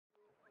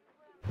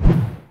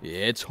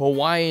It's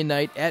Hawaiian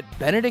night at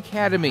Benet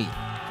Academy.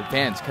 The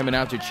fans coming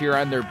out to cheer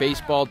on their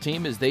baseball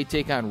team as they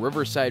take on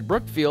Riverside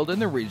Brookfield in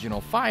the regional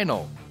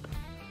final.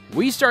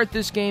 We start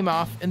this game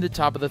off in the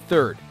top of the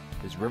third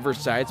as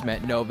Riverside's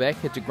Novak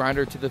hits a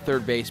grounder to the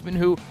third baseman,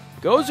 who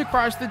goes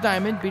across the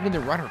diamond, beating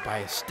the runner by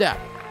a step,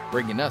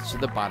 bringing us to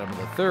the bottom of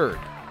the third.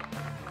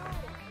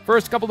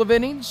 First couple of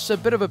innings, a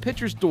bit of a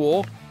pitcher's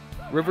duel.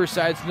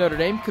 Riverside's Notre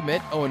Dame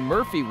commit Owen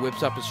Murphy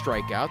whips up a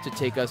strikeout to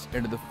take us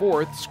into the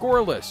fourth,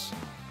 scoreless.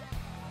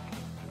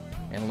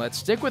 And let's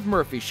stick with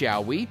Murphy,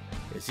 shall we,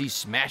 as he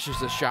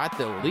smashes a shot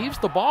that leaves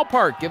the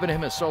ballpark, giving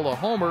him a solo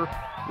homer.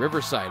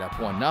 Riverside up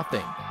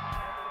 1-0.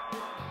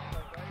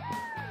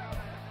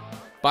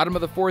 Bottom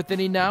of the fourth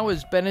inning now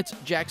as Bennett's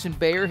Jackson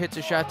Bayer hits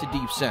a shot to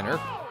deep center.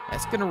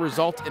 That's going to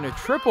result in a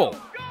triple.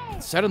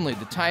 And suddenly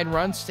the tying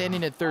run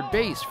standing at third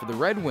base for the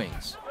Red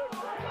Wings.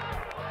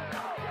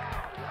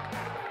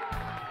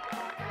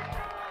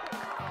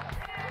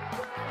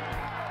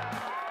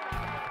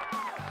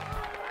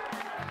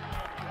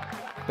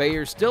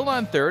 Bayer still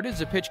on third as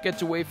the pitch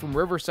gets away from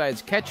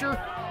Riverside's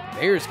catcher.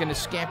 Bayer's going to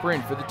scamper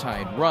in for the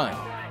tying run.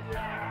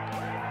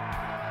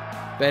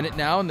 Bennett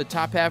now in the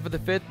top half of the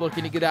fifth,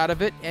 looking to get out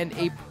of it, and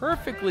a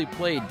perfectly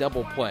played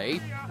double play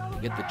to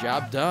get the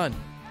job done.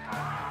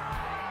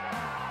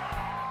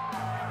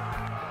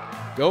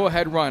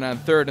 Go-ahead run on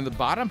third in the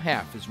bottom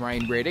half as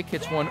Ryan Radick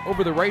hits one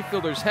over the right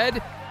fielder's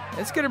head.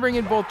 That's going to bring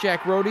in both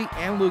Jack Rhodey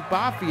and Luke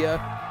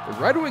Bafia. The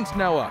Red Wings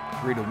now up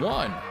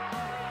 3-1.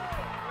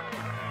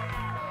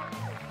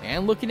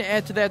 And looking to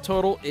add to that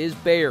total is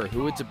Bayer,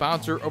 who hits a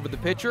bouncer over the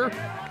pitcher.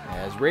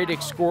 As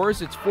Radick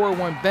scores, it's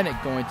 4-1 Bennett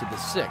going to the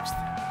sixth.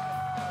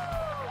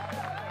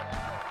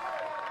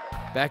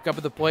 Back up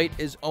at the plate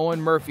is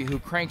Owen Murphy, who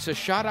cranks a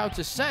shot out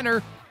to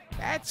center.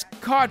 That's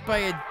caught by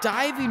a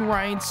diving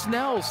Ryan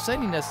Snell,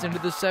 sending us into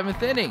the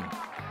seventh inning.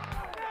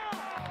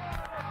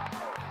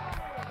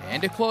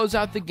 And to close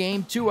out the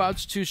game, 2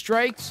 outs, 2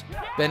 strikes.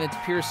 Bennett's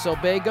Pierce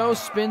Selbago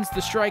spins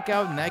the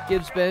strikeout, and that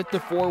gives Bennett the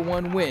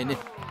 4-1 win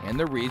and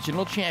the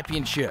regional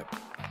championship.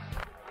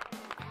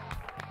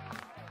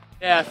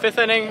 Yeah, fourth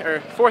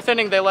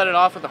inning, they let it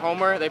off with a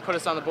homer. They put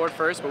us on the board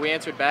first, but we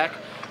answered back.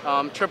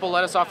 Triple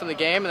let us off in the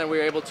game, and then we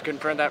were able to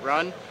convert that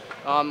run.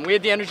 We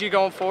had the energy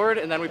going forward,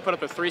 and then we put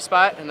up a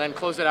 3-spot and then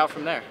closed it out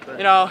from there.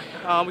 You know,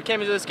 we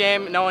came into this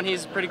game knowing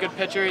he's a pretty good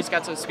pitcher. He's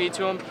got some speed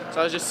to him,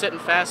 so I was just sitting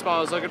fastball.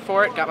 I was looking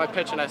for it, got my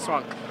pitch, and I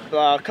swung.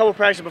 A couple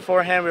practices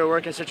beforehand, we were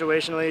working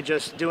situationally,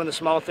 just doing the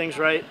small things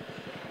right,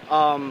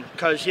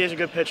 because he is a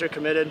good pitcher,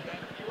 committed.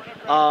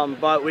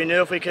 But we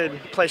knew if we could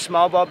play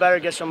small ball better,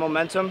 get some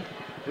momentum,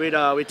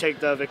 we'd take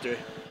the victory.